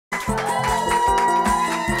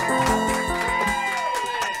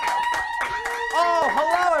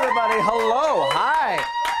everybody. Hello. Hi.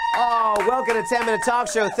 Oh, welcome to 10 Minute Talk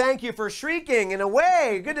Show. Thank you for shrieking in a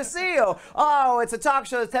way. Good to see you. Oh, it's a talk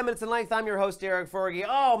show that's 10 minutes in length. I'm your host, Derek Forgy.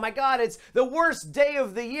 Oh, my God, it's the worst day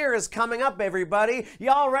of the year is coming up, everybody.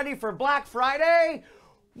 Y'all ready for Black Friday?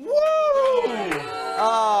 Woo!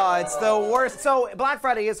 Oh, it's the worst. So Black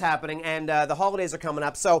Friday is happening, and the holidays are coming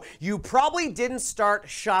up. So you probably didn't start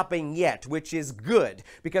shopping yet, which is good,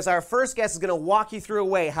 because our first guest is going to walk you through a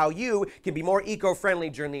way how you can be more eco-friendly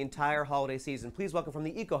during the entire holiday season. Please welcome from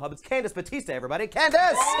the Eco Hub, it's Candice Batista, everybody. Candice!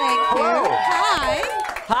 Thank Hello! you. Hi!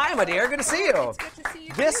 Hi, my dear. Good to see you. It's good to see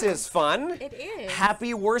you. This too. is fun. It is.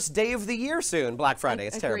 Happy worst day of the year soon, Black Friday.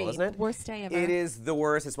 It's terrible, Agreed. isn't it? Worst day ever. It is the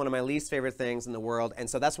worst. It's one of my least favorite things in the world, and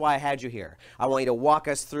so that's why I had you here. I want you to walk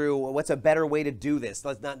us through what's a better way to do this.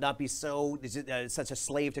 Let's not be so such a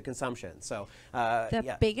slave to consumption. So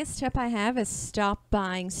The biggest tip I have is stop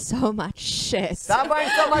buying so much shit. Stop buying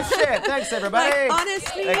so much shit. Thanks, everybody. Like,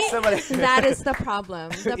 honestly, that is the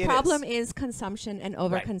problem. The problem is consumption and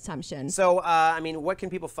overconsumption. Right. So, I mean, what can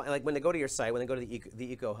people find? Like when they go to your site, when they go to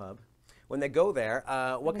the Eco Hub, when they go there,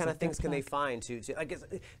 what kind of things can they find? I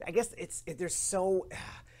guess they're so.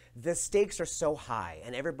 The stakes are so high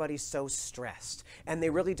and everybody's so stressed, and they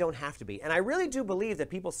really don't have to be. And I really do believe that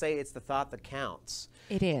people say it's the thought that counts.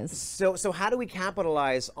 It is. So how do we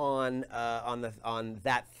capitalize on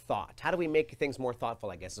that thought? How do we make things more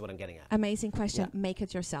thoughtful, I guess is what I'm getting at. Amazing question. Yeah. Make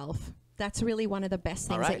it yourself. That's really one of the best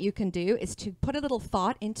things right. that you can do, is to put a little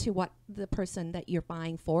thought into what the person that you're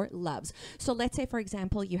buying for loves. So let's say, for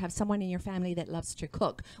example, you have someone in your family that loves to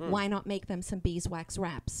cook. Why not make them some beeswax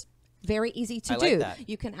wraps? Very easy to do. That.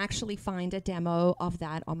 You can actually find a demo of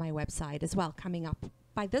that on my website as well. Coming up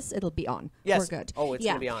by this, it'll be on. Yes. We're good. Oh, it's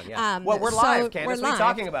going to be on, yeah. Well, we're live, Candice. What are you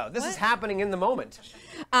talking about? This What? is happening in the moment.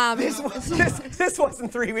 This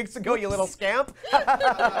wasn't 3 weeks ago, you little scamp.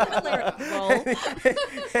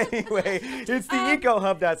 Anyway, it's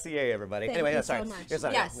TheEcoHub.ca, everybody. Thank Anyway, you sorry. so much. You're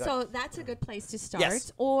sorry. Yes, so that's a good place to start.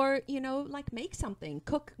 Yes. Or, like make something.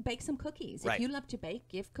 Bake some cookies. Right. If you love to bake,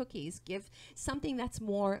 give cookies. Give something that's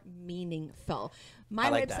more meaningful. My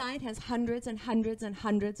like website has hundreds and hundreds and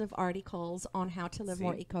hundreds of articles on how to live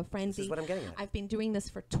more eco-friendly. This is what I'm getting at. I've been doing this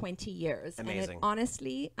for 20 years. Amazing. And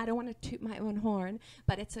honestly, I don't want to toot my own horn,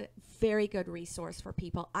 but it's a very good resource for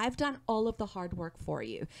people. I've done all of the hard work for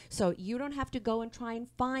you. So you don't have to go and try and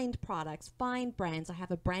find products, find brands. I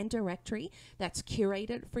have a brand directory that's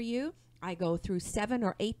curated for you. I go through 7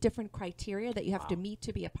 or 8 different criteria that you have to meet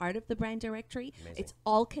to be a part of the brand directory. Amazing. It's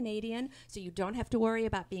all Canadian, so you don't have to worry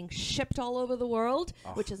about being shipped all over the world,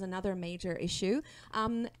 which is another major issue.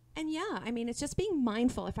 And yeah, I mean, it's just being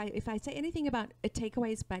mindful. If I say anything about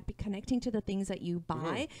takeaways, but be connecting to the things that you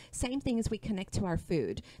buy, same thing as we connect to our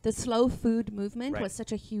food. The slow food movement was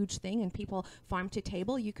such a huge thing, and people farm to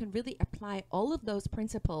table. You can really apply all of those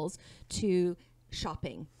principles to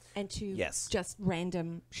shopping and to just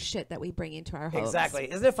random shit that we bring into our homes.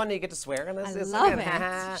 Exactly. Isn't it fun that you get to swear on this? I love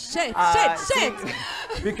it.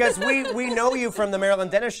 Shit. Because we know you from the Marilyn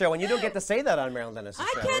Dennis show, and you don't get to say that on Marilyn Dennis' show.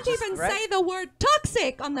 I can't even say the word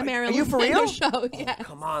toxic on the Marilyn you for real? Dennis show. Yes. Oh,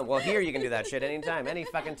 come on. Well, here you can do that shit anytime, any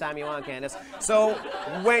fucking time you want, Candice. So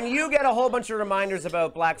when you get a whole bunch of reminders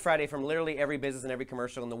about Black Friday from literally every business and every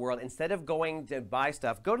commercial in the world, instead of going to buy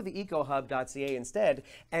stuff, go to TheEcoHub.ca instead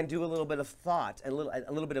and do a little bit of thought and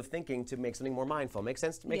a little bit of thinking to make something more mindful. Make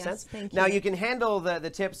sense? Make sense? Thank you. Now you can handle the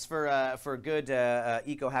tips for good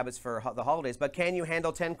eco habits for the holidays, but can you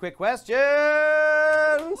handle 10 quick questions?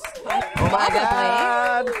 Oh my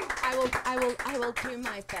God! I will do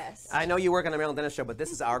my best. I know you work on the Marilyn Dennis show, but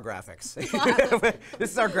this is our graphics.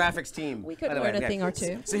 This is our graphics team. We could learn a thing or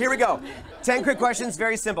two. So here we go. 10 quick questions,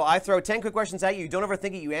 very simple. I throw 10 quick questions at you. You don't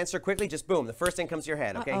overthink it. You answer quickly. Just boom. The first thing comes to your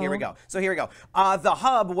head. Okay, here we go. So here we go. The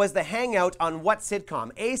Hub was the hangout on what sitcom?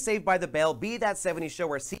 A, Saved by the Bell, B, That 70s Show,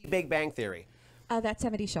 or C, Big Bang Theory? That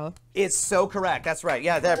 70s Show. It's so correct. That's right.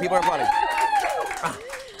 Yeah, there. People are applauding.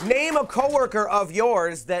 Name a coworker of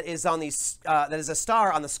yours that is on that is a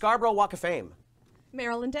star on the Scarborough Walk of Fame.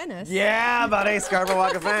 Marilyn Dennis. Yeah, buddy, Scarborough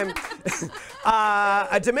Walk of Fame.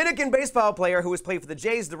 A Dominican baseball player who has played for the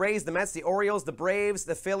Jays, the Rays, the Mets, the Orioles, the Braves,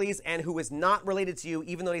 the Phillies, and who is not related to you,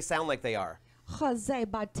 even though they sound like they are. Jose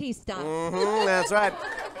Batista. That's right.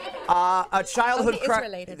 A childhood crush.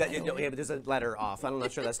 related. Yeah, but there's a letter off. I'm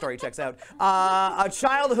not sure that story checks out. A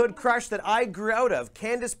childhood crush that I grew out of.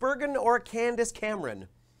 Candice Bergen or Candice Cameron?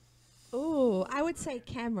 Ooh, I would say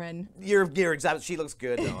Cameron. You're exactly. She looks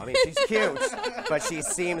good though. I mean, she's cute, but she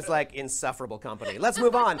seems like insufferable company. Let's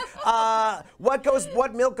move on.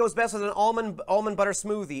 What milk goes best with an almond butter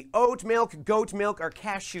smoothie? Oat milk, goat milk, or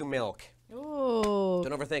cashew milk? Ooh, Oh.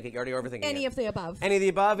 Don't overthink it. You're already overthinking Any it. of the above. Any of the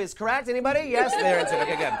above is correct. Anybody? Yes, they're into it.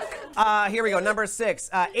 Okay, good. Here we go. Number 6.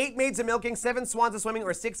 8 maids a milking, 7 swans a swimming,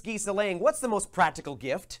 or 6 geese a laying. What's the most practical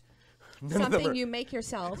gift? Something you make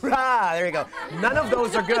yourself. Ah, there you go. None of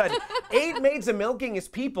those are good. 8 maids a milking is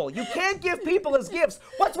people. You can't give people as gifts.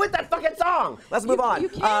 What's with that fucking song? Let's move on. You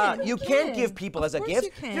can. You can't give people as a gift.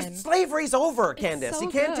 You can. Just slavery's over, Candice. So You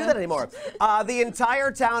can't do that anymore. The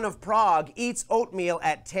entire town of Prague eats oatmeal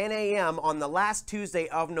at 10 a.m. on the last Tuesday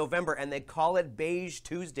of November, and they call it Beige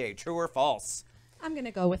Tuesday. True or false? I'm going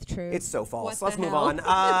to go with true. It's so false. What Let's the move hell? on.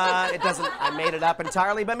 It doesn't, I made it up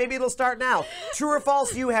entirely, but maybe it'll start now. True or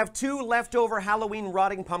false, you have 2 leftover Halloween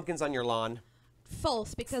rotting pumpkins on your lawn?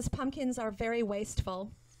 False, because pumpkins are very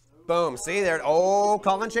wasteful. Boom. See there. Oh,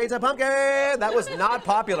 calling shades of pumpkin. That was not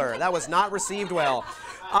popular. That was not received well.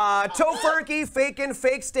 Tofurkey, fakin',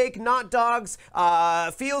 fake steak, not dogs,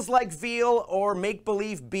 feels like veal, or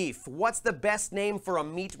make-believe beef. What's the best name for a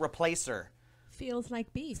meat replacer? Feels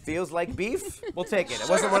like beef. Feels like beef? We'll take it. It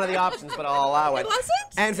wasn't one of the options, but I'll allow it. It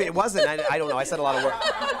wasn't? And it wasn't. I don't know. I said a lot of words.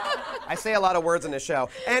 I say a lot of words in this show.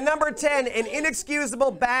 And number 10, an inexcusable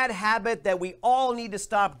bad habit that we all need to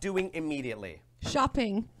stop doing immediately.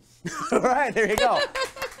 Shopping. All right, there you go.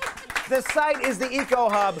 The site is the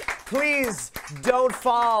EcoHub. Please don't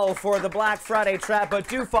fall for the Black Friday trap, but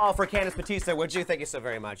do fall for Candice Batista, would you? Thank you so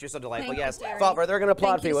very much. You're so delightful. Thank Yes, you, Derek. fall for it. They're going to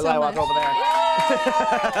applaud Thank for you you as so I walk much. over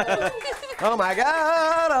there. Oh my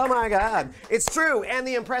God, oh my God. It's true, and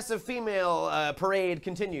the impressive female parade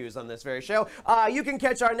continues on this very show. You can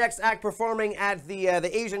catch our next act performing at the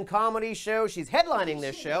Asian Comedy Show. She's headlining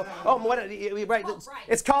this show. Oh, right,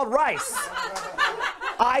 it's called Rice.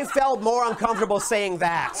 I felt more uncomfortable saying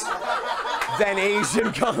that than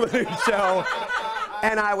Asian Comedy Show,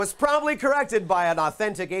 and I was promptly corrected by an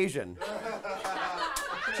authentic Asian.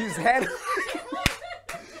 She's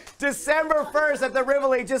December 1st at the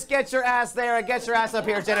Rivoli. Just get your ass there and get your ass up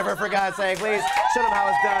here, Jennifer, for God's sake. Please, show them how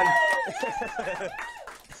it's done.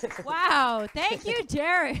 Wow, thank you,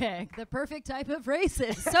 Derek. The perfect type of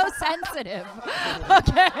racist. So sensitive.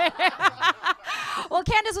 Okay. Well,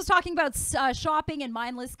 Candice was talking about shopping and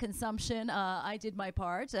mindless consumption. I did my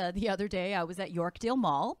part. The other day, I was at Yorkdale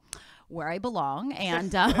Mall, where I belong,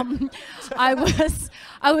 and I was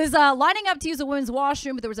lining up to use a women's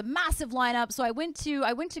washroom, but there was a massive lineup, so I went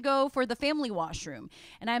to go for the family washroom.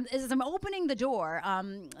 And as I'm opening the door,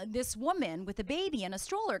 this woman with a baby and a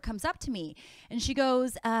stroller comes up to me, and she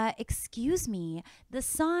goes, "Excuse me, the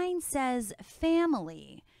sign says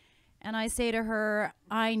family." And I say to her,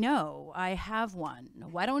 "I know, I have one.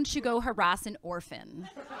 Why don't you go harass an orphan?"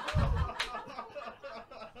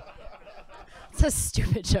 It's a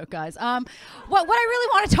stupid joke, guys. What I really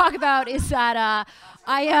want to talk about is that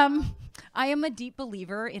I am a deep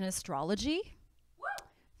believer in astrology.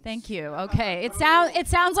 Thank you. Okay, it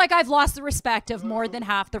sounds like I've lost the respect of more than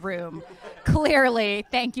half the room. Clearly,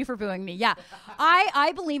 thank you for booing me. Yeah,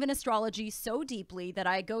 I believe in astrology so deeply that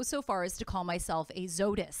I go so far as to call myself a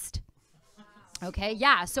zodist. Okay,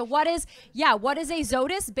 yeah, so what is a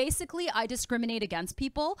zodist? Basically, I discriminate against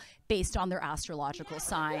people based on their astrological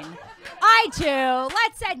sign. I do,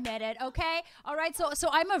 let's admit it, okay? All right, so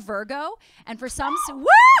I'm a Virgo, and for some, woo,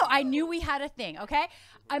 I knew we had a thing, okay?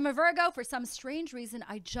 I'm a Virgo, for some strange reason,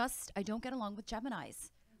 I don't get along with Geminis,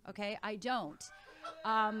 okay? I don't.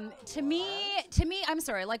 To me, I'm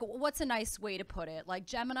sorry, like, what's a nice way to put it? Like,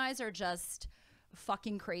 Geminis are just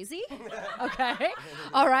fucking crazy. Okay,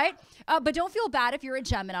 all right, but don't feel bad if you're a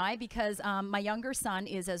Gemini, because my younger son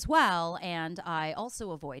is as well, and I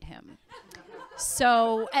also avoid him.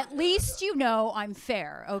 So at least you know I'm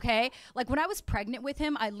fair, okay? Like when I was pregnant with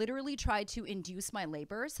him, I literally tried to induce my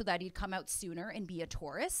labor so that he'd come out sooner and be a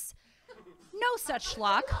Taurus. No such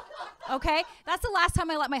luck, okay? That's the last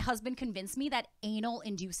time I let my husband convince me that anal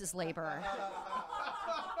induces labor.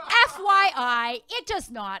 FYI, it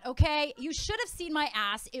does not, okay? You should have seen my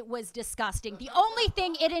ass. It was disgusting. The only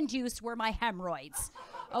thing it induced were my hemorrhoids,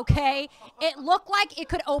 okay? It looked like it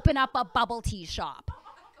could open up a bubble tea shop.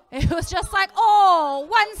 It was just like, oh,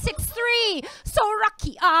 163, so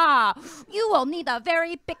lucky. Ah, you will need a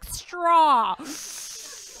very big straw.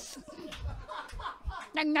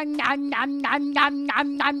 I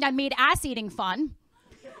made ass eating fun.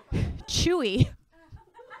 Chewy.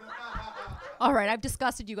 All right, I've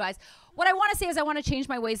disgusted you guys. What I want to say is I want to change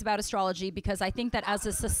my ways about astrology, because I think that as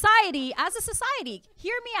a society,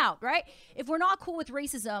 hear me out, right? If we're not cool with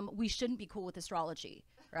racism, we shouldn't be cool with astrology,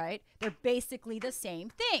 right? They're basically the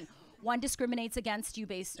same thing. One discriminates against you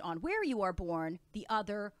based on where you are born, the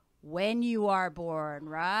other when you are born,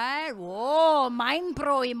 right? Whoa, mind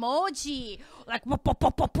bro emoji. Like,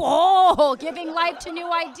 giving life to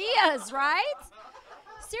new ideas, right?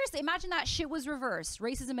 Seriously, imagine that shit was reversed.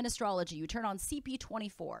 Racism in astrology. You turn on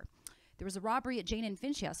CP24. There was a robbery at Jane and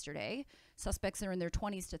Finch yesterday. Suspects are in their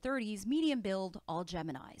 20s to 30s, medium build, all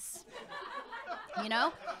Geminis. You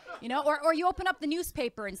know, or you open up the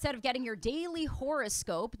newspaper, instead of getting your daily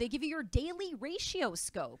horoscope, they give you your daily ratio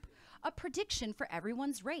scope, a prediction for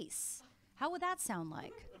everyone's race. How would that sound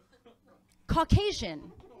like?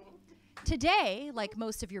 Caucasian. Today, like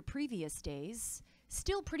most of your previous days,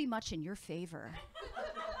 still pretty much in your favor.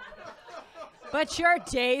 But your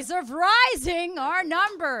days of rising are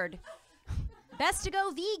numbered. Best to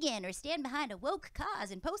go vegan or stand behind a woke cause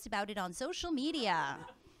and post about it on social media.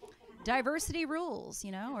 Diversity rules,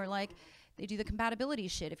 you know, or like they do the compatibility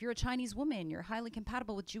shit. If you're a Chinese woman, you're highly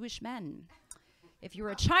compatible with Jewish men. If you're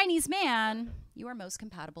a Chinese man, you are most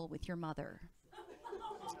compatible with your mother.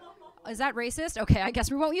 Is that racist? Okay, I guess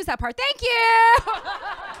we won't use that part. Thank you!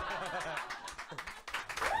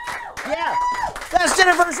 Yeah, that's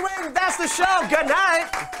Jennifer Hsiung. That's the show. Good night.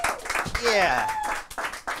 Yeah.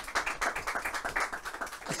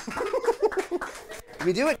 Did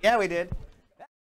we do it? Yeah, we did.